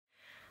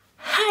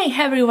Hi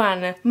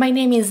everyone, my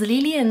name is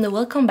Lily and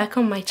welcome back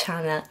on my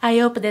channel. I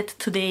hope that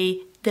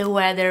today the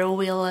weather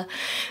will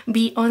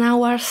be on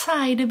our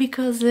side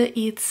because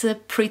it's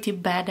pretty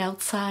bad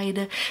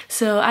outside.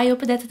 So I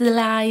hope that the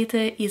light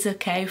is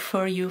okay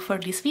for you for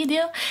this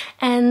video.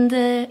 And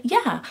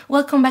yeah,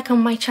 welcome back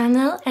on my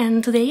channel,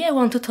 and today I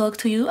want to talk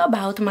to you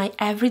about my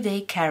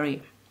everyday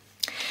carry.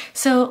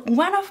 So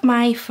one of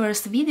my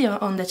first video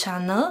on the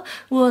channel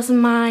was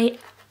my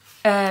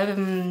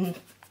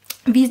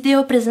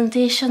video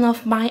presentation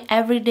of my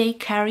everyday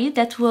carry.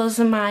 That was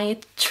my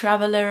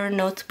traveler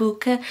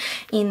notebook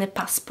in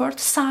passport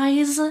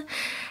size,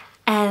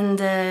 and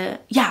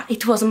yeah,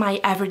 it was my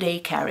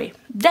everyday carry.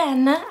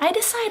 Then I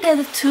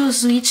decided to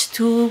switch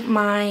to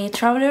my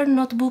traveler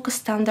notebook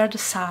standard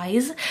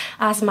size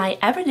as my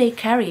everyday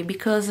carry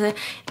because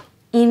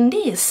in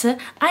this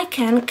I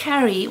can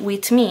carry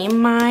with me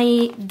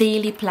my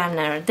daily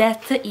planner,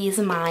 that is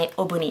my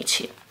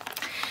Obonichi.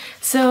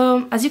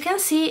 So, as you can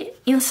see,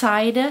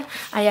 inside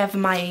I have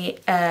my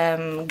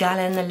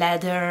Galen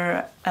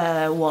leather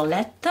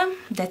wallet,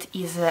 that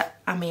is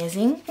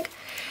amazing.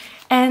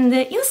 And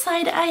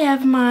inside I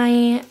have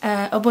my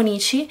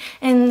Obonichi,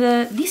 and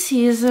this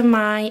is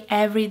my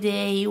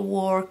everyday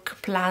work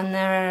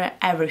planner,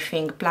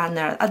 everything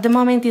planner. At the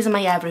moment is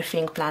my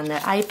everything planner.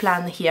 I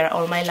plan here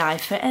all my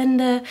life,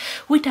 and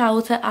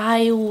without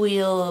I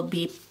will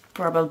be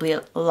probably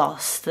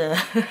lost.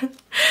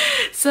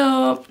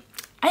 So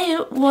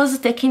I was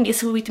taking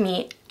this with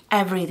me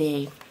every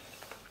day,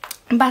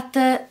 but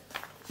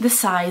the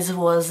size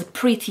was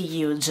pretty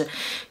huge.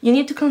 You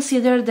need to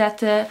consider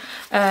that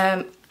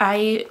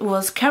I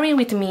was carrying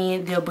with me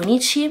the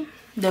Obonichi,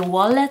 the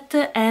wallet,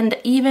 and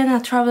even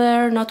a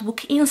traveler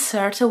notebook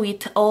insert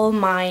with all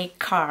my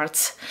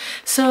cards.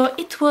 So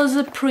it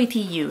was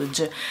pretty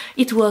huge.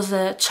 It was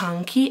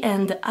chunky,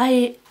 and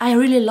I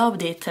really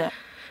loved it.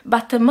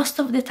 But most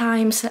of the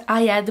times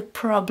I had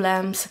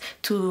problems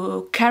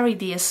to carry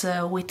this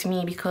with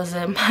me because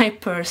my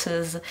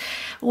purses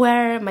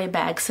my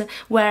bags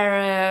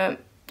were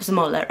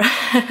smaller.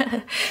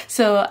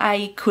 So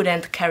I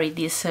couldn't carry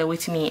this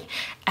with me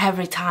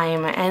every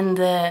time, and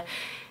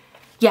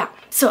yeah,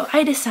 so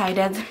I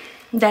decided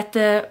that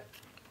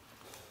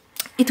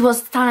it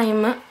was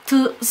time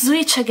to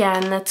switch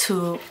again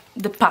to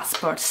the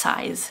passport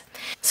size.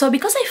 So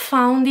because I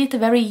found it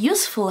very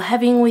useful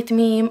having with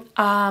me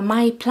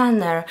my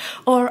planner,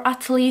 or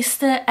at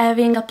least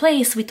having a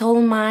place with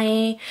all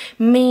my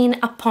main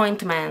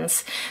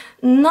appointments.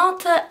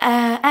 Not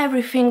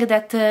everything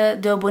that the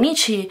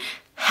Obonichi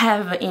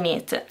have in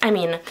it. I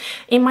mean,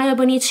 in my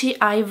Obonichi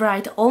I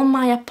write all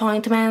my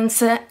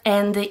appointments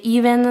and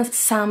even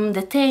some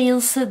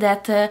details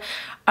that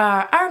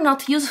are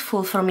not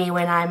useful for me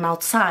when I'm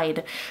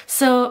outside.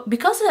 So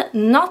because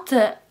not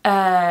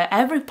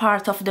every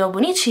part of the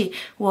Obonichi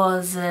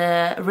was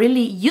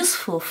really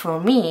useful for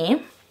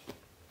me,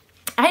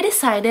 I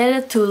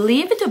decided to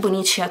leave the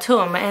Obonichi at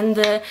home, and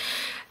the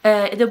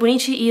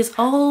Obonichi is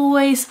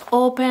always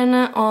open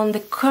on the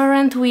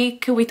current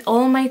week with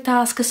all my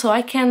tasks, so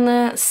I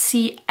can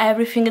see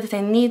everything that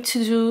I need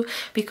to do,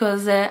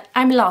 because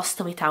I'm lost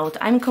without.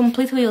 I'm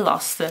completely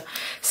lost.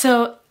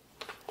 So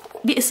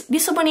this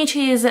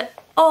Obonichi is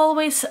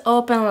always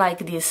open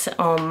like this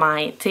on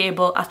my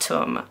table at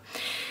home.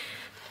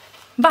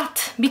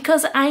 But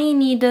because I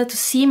need to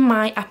see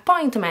my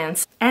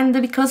appointments, and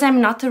because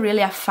I'm not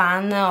really a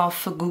fan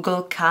of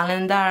Google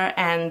Calendar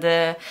and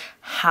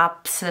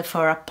apps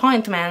for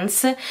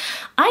appointments,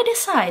 I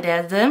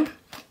decided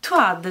to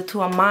add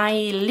to my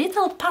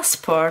little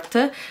passport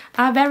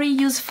a very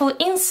useful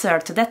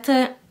insert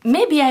that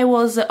maybe I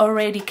was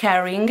already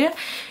carrying.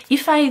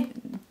 If I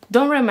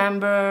don't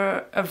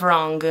remember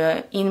wrong,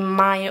 in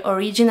my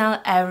original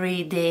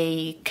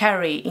everyday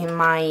carry in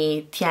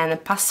my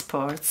TN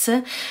passports,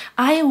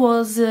 I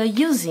was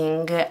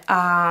using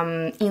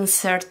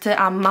insert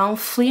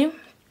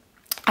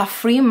a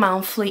free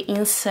monthly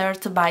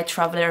insert by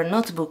Traveler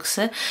Notebooks,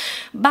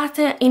 but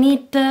in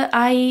it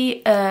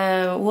I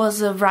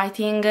was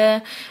writing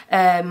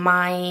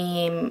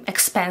my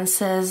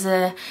expenses,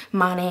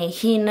 money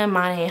in,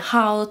 money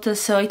out,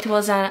 so it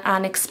was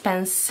an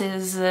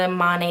expenses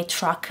money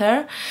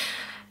tracker.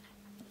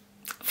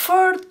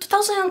 For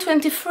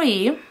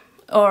 2023,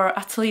 or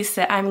at least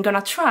I'm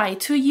gonna try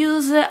to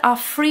use a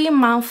free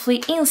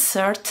monthly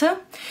insert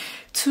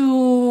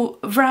to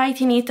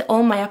write in it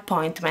all my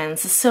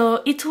appointments,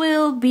 so it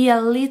will be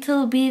a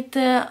little bit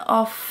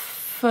of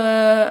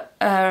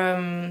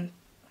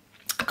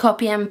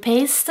copy and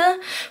paste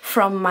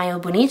from my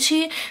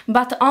Obonichi,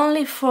 but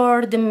only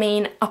for the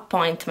main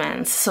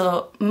appointments.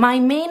 So my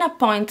main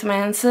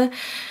appointments,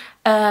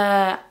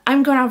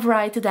 I'm gonna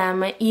write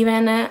them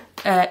even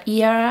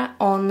here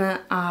on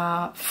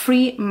a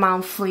free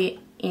monthly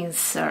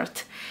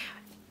insert.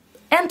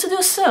 And to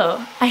do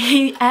so,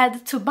 I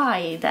had to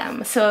buy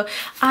them. So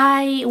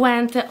I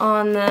went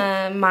on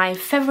my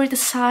favorite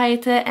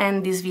site,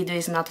 and this video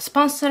is not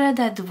sponsored.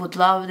 I would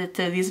love that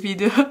this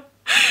video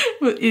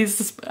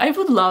I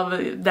would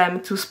love them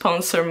to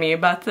sponsor me,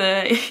 but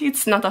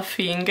it's not a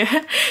thing.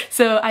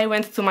 So I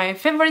went to my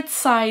favorite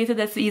site,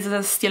 that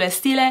is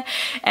Stile,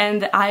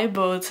 and I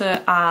bought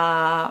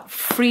a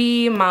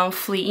free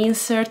monthly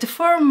insert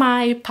for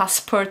my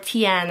passport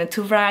TN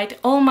to write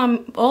all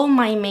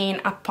my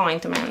main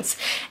appointments,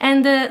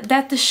 and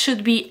that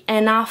should be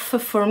enough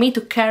for me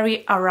to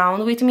carry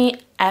around with me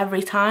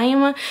every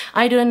time.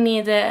 I don't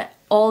need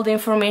all the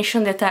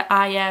information that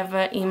I have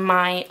in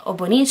my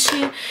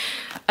Obonichi.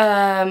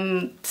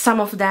 Some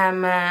of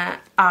them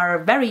are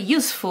very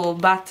useful,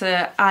 but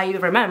I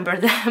remember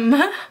them.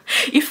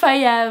 If I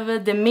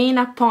have the main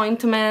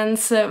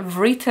appointments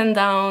written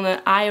down,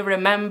 I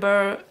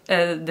remember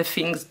the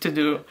things to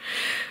do,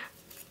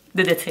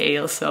 the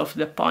details of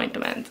the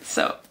appointment.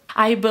 So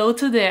I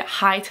bought the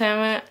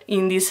item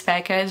in this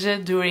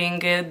package during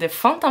the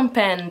fountain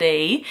pen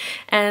day,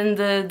 and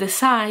the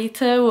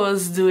site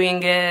was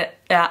doing a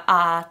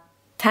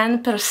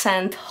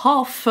 10%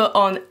 off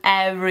on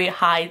every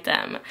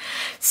item.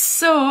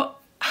 So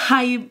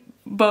I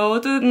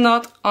bought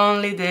not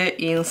only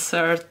the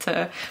insert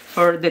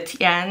for the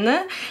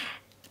TN,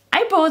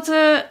 I bought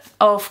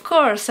of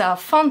course a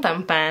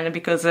fountain pen,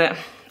 because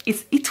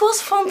it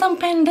was fountain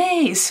pen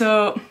day,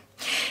 so...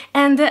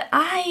 And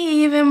I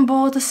even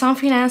bought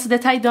something else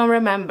that I don't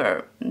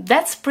remember.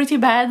 That's pretty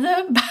bad,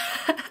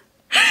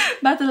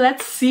 but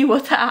let's see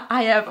what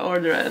I have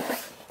ordered.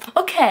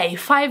 Okay,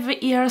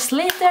 5 years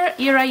later,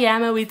 here I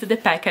am with the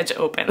package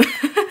open.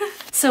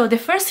 So the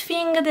first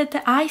thing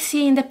that I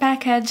see in the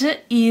package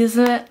is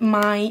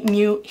my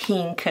new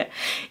ink.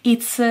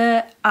 It's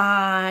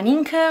an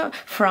ink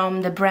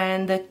from the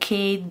brand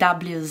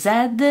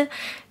KWZ.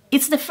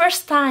 It's the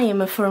first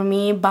time for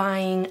me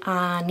buying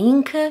an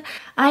ink.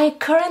 I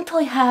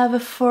currently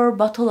have 4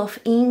 bottles of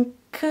ink,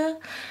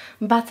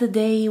 but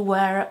they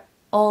were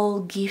all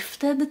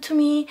gifted to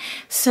me,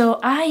 so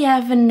I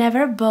have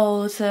never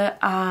bought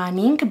an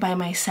ink by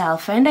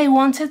myself, and I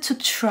wanted to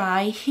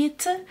try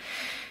it.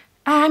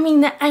 I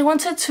mean, I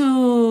wanted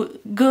to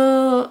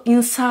go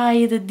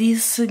inside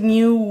this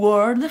new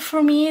world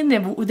for me,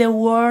 the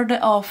world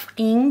of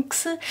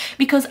inks,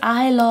 because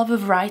I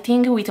love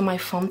writing with my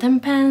fountain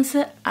pens.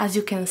 As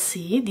you can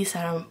see, these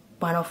are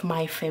one of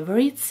my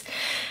favorites.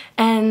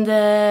 And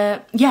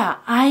yeah,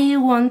 I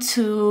want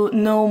to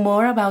know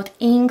more about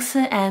inks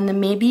and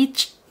maybe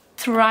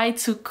try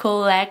to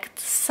collect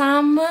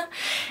some.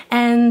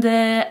 And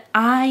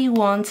I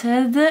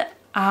wanted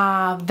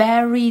a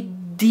very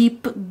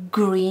deep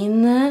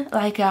green,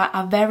 like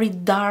a very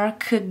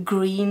dark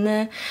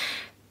green,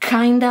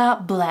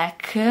 kinda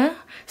black.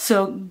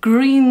 So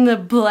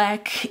green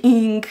black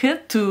ink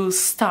to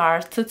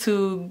start,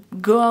 to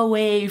go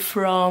away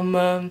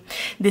from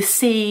the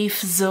safe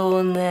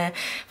zone,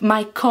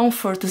 my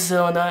comfort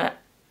zone,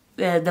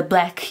 the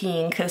black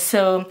ink.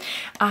 So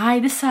I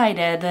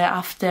decided,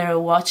 after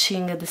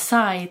watching the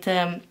site,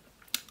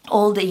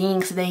 all the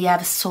inks, they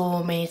have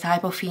so many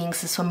type of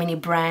inks, so many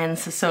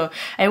brands, so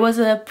I was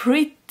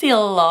pretty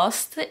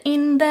lost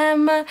in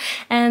them,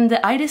 and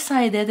I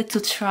decided to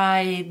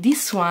try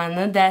this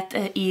one that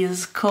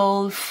is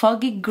called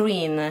Foggy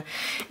Green,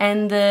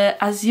 and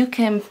as you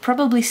can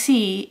probably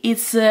see,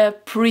 it's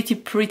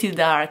pretty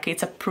dark.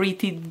 It's a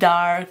pretty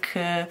dark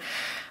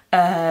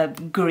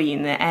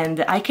green,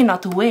 and I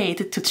cannot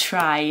wait to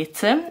try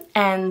it.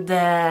 And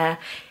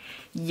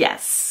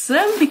yes,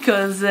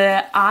 because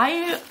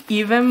I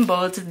even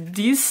bought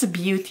this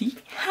beauty,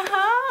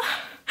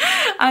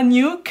 a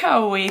new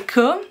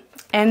Kaweco,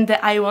 and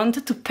I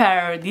wanted to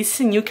pair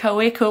this new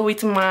Kaweco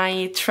with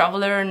my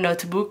traveler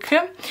notebook,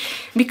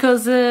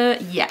 because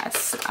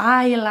yes,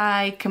 I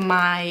like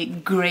my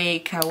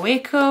grey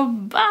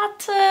Kaweco,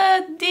 but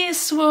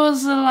this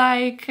was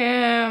like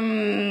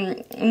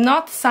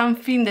not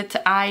something that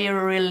I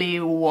really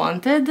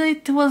wanted.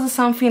 It was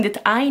something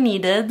that I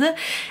needed,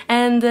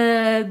 and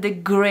the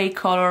grey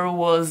color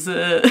was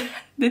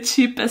the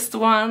cheapest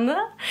one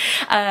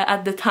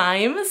at the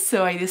time,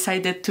 so I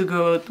decided to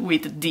go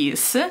with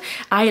this.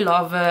 I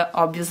love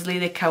obviously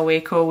the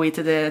Kaweco with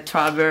the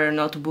traveler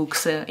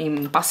notebooks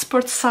in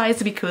passport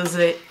size, because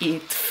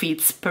it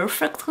fits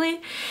perfectly.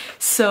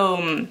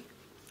 So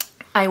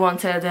I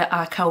wanted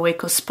a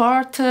Kaweco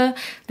Sport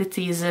that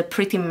is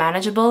pretty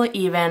manageable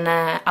even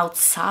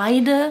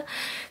outside.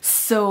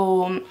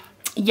 So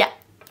yeah,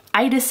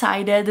 I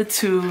decided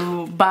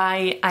to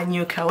buy a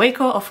new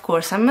Kaweco. Of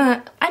course,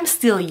 I'm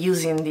still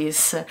using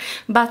this,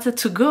 but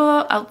to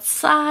go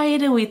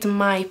outside with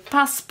my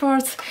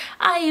passport,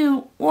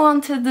 I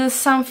wanted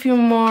something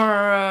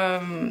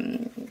more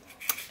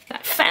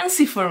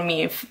fancy for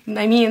me.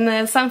 I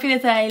mean, something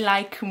that I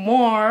like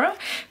more,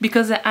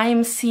 because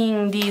I'm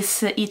seeing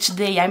this each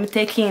day. I'm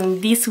taking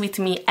this with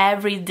me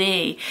every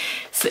day,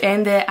 so,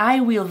 and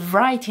I will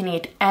write in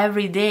it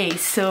every day.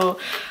 So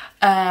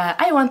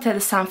I wanted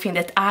something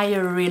that I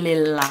really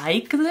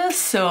liked,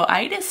 so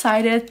I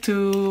decided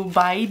to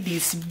buy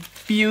this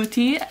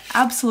beauty,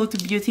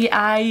 absolute beauty.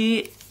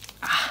 I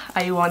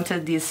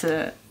wanted this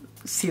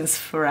since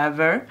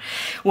forever.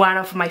 One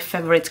of my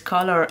favorite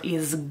color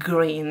is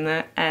green,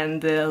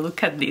 and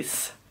look at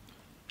this.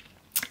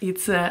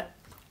 It's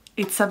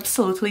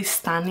absolutely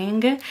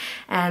stunning,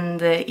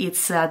 and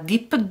it's a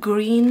deep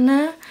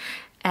green,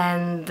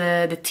 and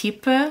the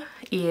tip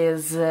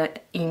is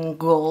in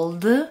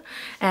gold,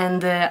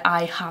 and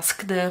I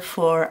asked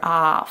for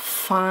a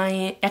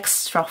fine,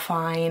 extra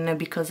fine,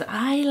 because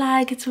I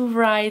like to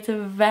write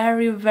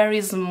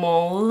very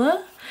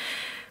small.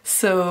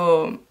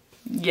 So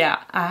yeah,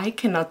 I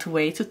cannot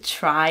wait to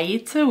try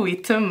it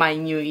with my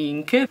new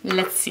ink.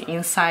 Let's see,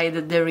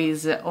 inside there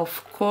is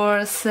of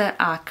course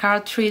a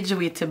cartridge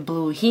with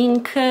blue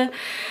ink.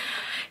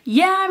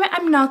 Yeah,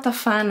 I'm not a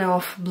fan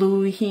of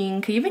blue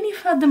ink, even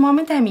if at the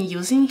moment I'm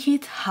using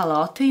it a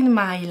lot in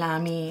my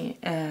Lamy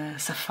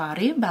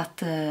Safari,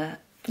 but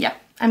yeah,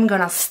 I'm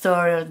gonna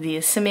store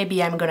this,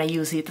 maybe I'm gonna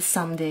use it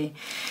someday.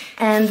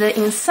 And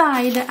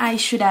inside I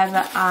should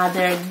have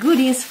other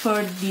goodies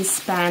for this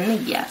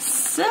pen,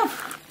 yes.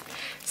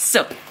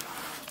 So,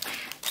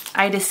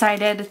 I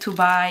decided to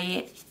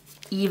buy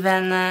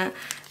even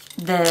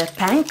the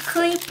pen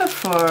clip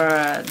for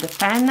the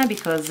pen,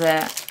 because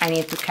I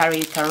need to carry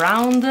it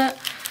around,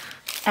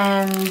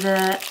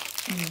 and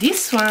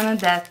this one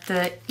that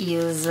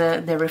is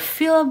the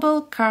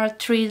refillable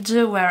cartridge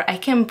where I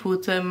can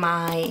put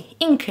my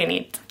ink in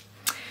it.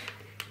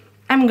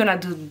 I'm gonna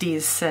do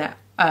this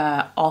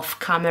off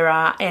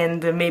camera,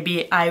 and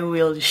maybe I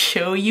will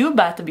show you,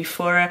 but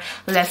before,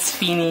 let's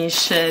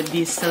finish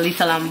this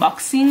little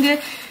unboxing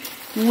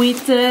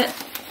with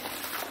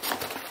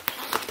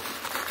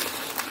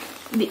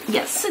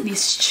yes,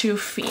 these two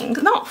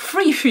things, no,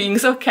 three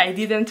things, okay, I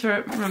didn't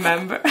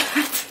remember.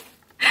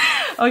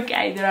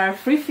 Okay, there are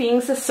three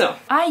things. So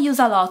I use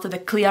a lot the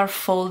clear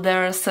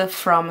folders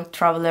from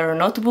Traveler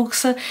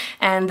Notebooks,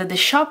 and the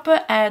shop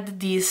had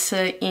this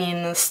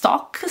in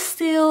stock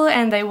still,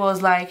 and I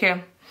was like,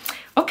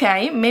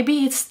 okay,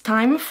 maybe it's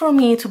time for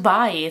me to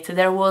buy it.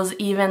 There was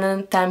even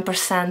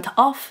 10%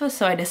 off,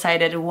 so I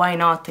decided why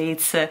not.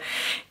 It's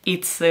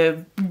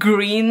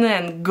green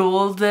and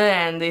gold,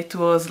 and it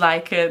was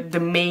like the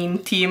main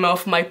theme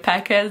of my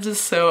package,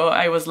 so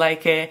I was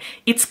like,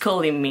 it's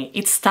calling me,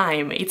 it's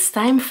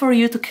time for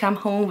you to come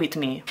home with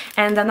me.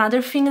 And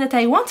another thing that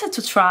I wanted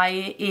to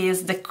try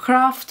is the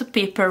craft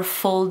paper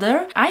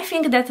folder. I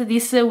think that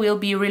this will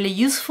be really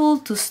useful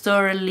to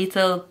store a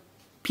little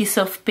piece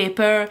of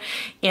paper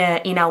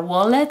in a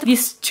wallet.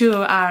 These two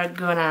are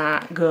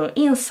gonna go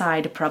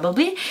inside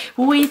probably,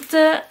 with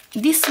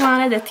this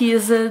one that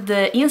is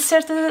the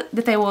insert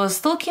that I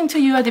was talking to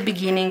you at the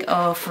beginning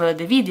of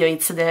the video.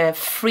 It's the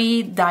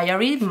free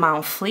diary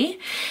monthly,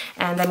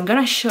 and I'm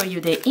gonna show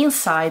you the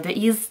inside.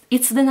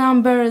 It's the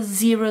number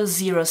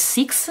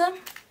 006.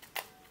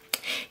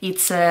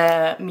 It's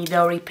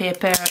Midori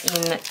paper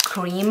in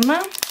cream.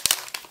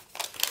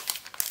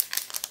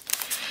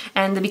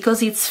 And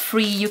because it's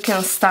free, you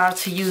can start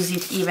to use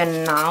it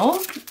even now,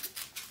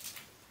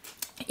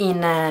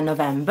 in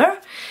November,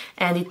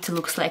 and it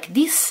looks like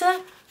this.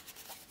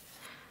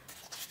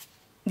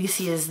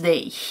 This is the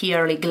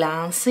yearly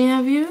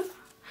glancing view,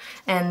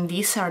 and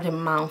these are the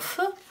months.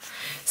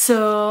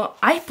 So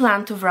I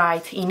plan to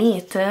write in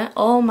it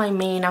all my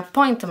main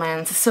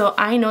appointments, so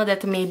I know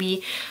that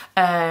maybe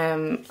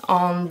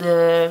on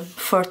the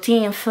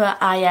 14th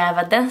I have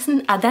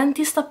a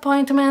dentist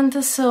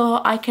appointment,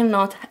 so I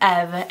cannot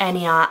have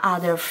any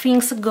other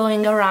things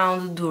going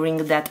around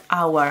during that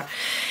hour.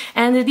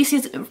 And this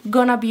is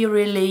gonna be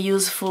really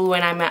useful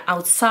when I'm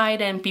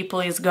outside and people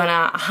is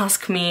gonna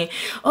ask me,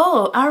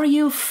 oh, are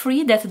you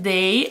free that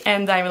day?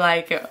 And I'm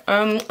like,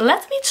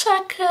 let me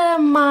check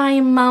my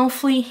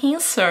monthly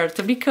insert,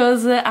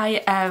 because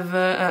I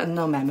have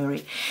no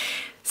memory.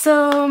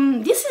 So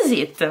this is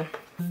it.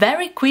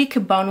 Very quick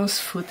bonus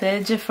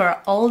footage for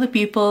all the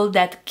people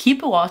that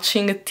keep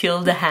watching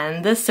till the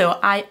end. So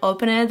I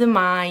opened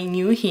my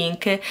new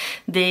ink,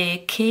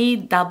 the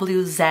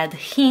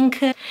KWZ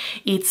ink.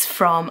 It's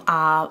from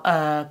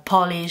a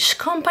Polish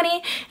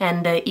company,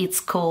 and it's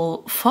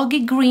called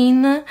Foggy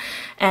Green,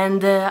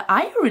 and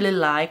I really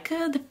like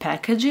the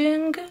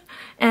packaging.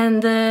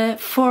 And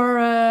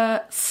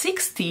for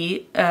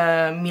 60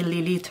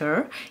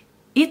 milliliter,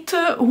 it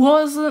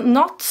was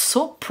not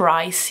so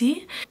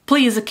pricey.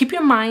 Please keep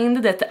in mind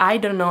that I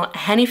don't know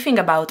anything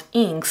about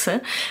inks,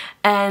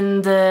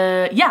 and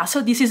yeah,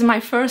 so this is my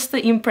first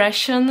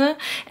impression,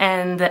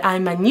 and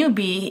I'm a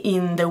newbie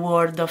in the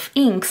world of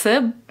inks.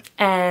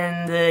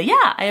 And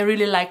yeah, I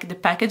really like the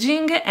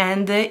packaging,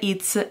 and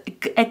it's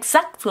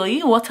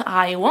exactly what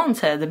I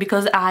wanted,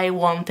 because I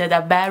wanted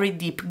a very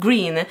deep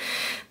green,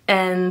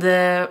 and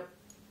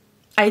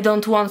I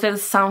don't wanted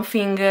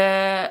something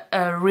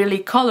really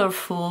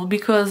colorful,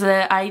 because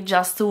I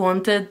just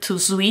wanted to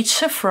switch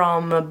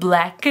from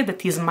black,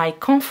 that is my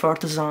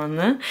comfort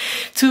zone,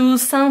 to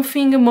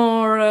something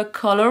more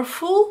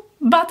colorful,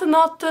 but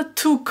not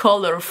too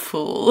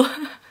colorful.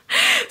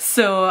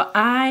 So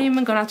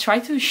I'm gonna try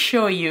to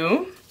show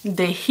you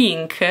the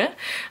ink.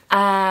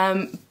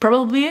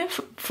 Probably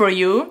for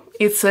you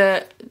it's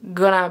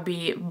gonna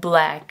be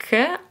black.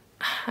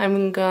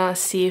 I'm gonna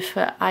see if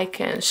I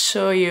can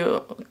show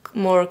you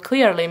more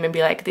clearly,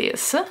 maybe like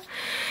this.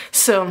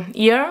 So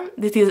here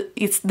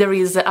there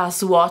is a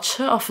swatch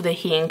of the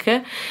ink,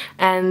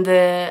 and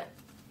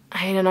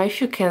I don't know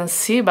if you can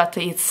see, but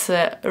it's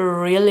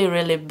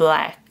really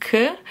black,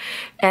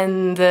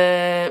 and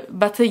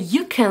but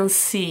you can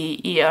see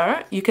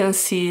here, you can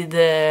see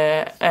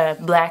the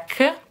black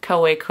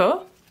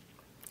Kaweco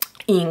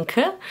ink,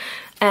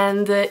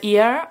 and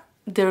here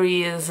there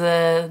is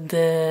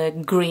the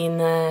green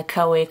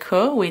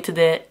Kaweco with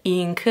the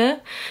ink,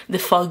 the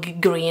foggy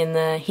green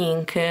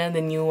ink,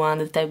 the new one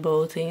that I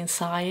bought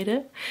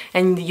inside,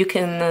 and you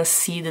can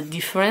see the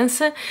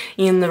difference.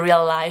 In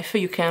real life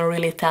you can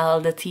really tell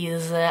that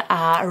is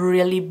a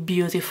really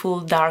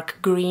beautiful dark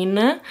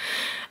green.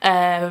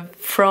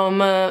 From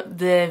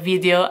the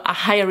video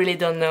I really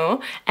don't know,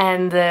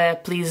 and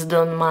please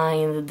don't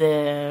mind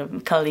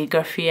the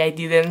calligraphy. I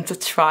didn't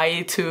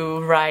try to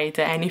write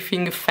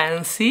anything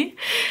fancy,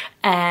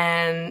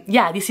 and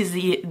yeah, this is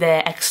the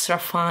extra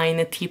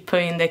fine tip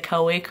in the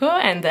Kaweco,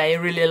 and I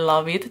really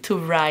love it to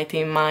write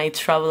in my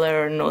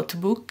traveler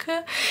notebook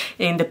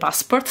in the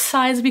passport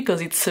size,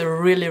 because it's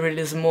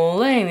really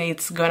small and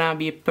it's gonna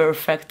be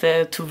perfect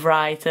to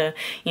write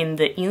in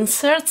the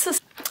inserts.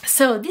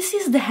 So this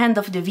is the end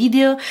of the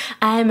video.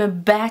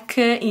 I'm back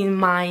in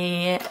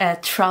my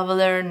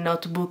traveler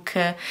notebook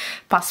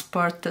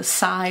passport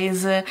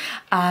size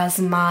as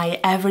my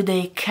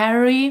everyday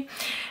carry,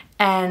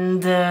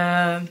 and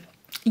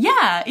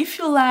yeah, if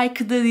you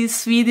liked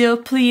this video,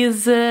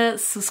 please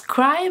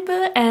subscribe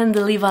and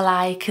leave a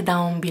like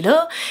down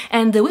below,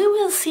 and we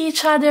will see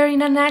each other in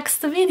the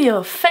next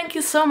video. Thank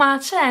you so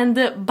much, and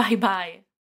bye bye!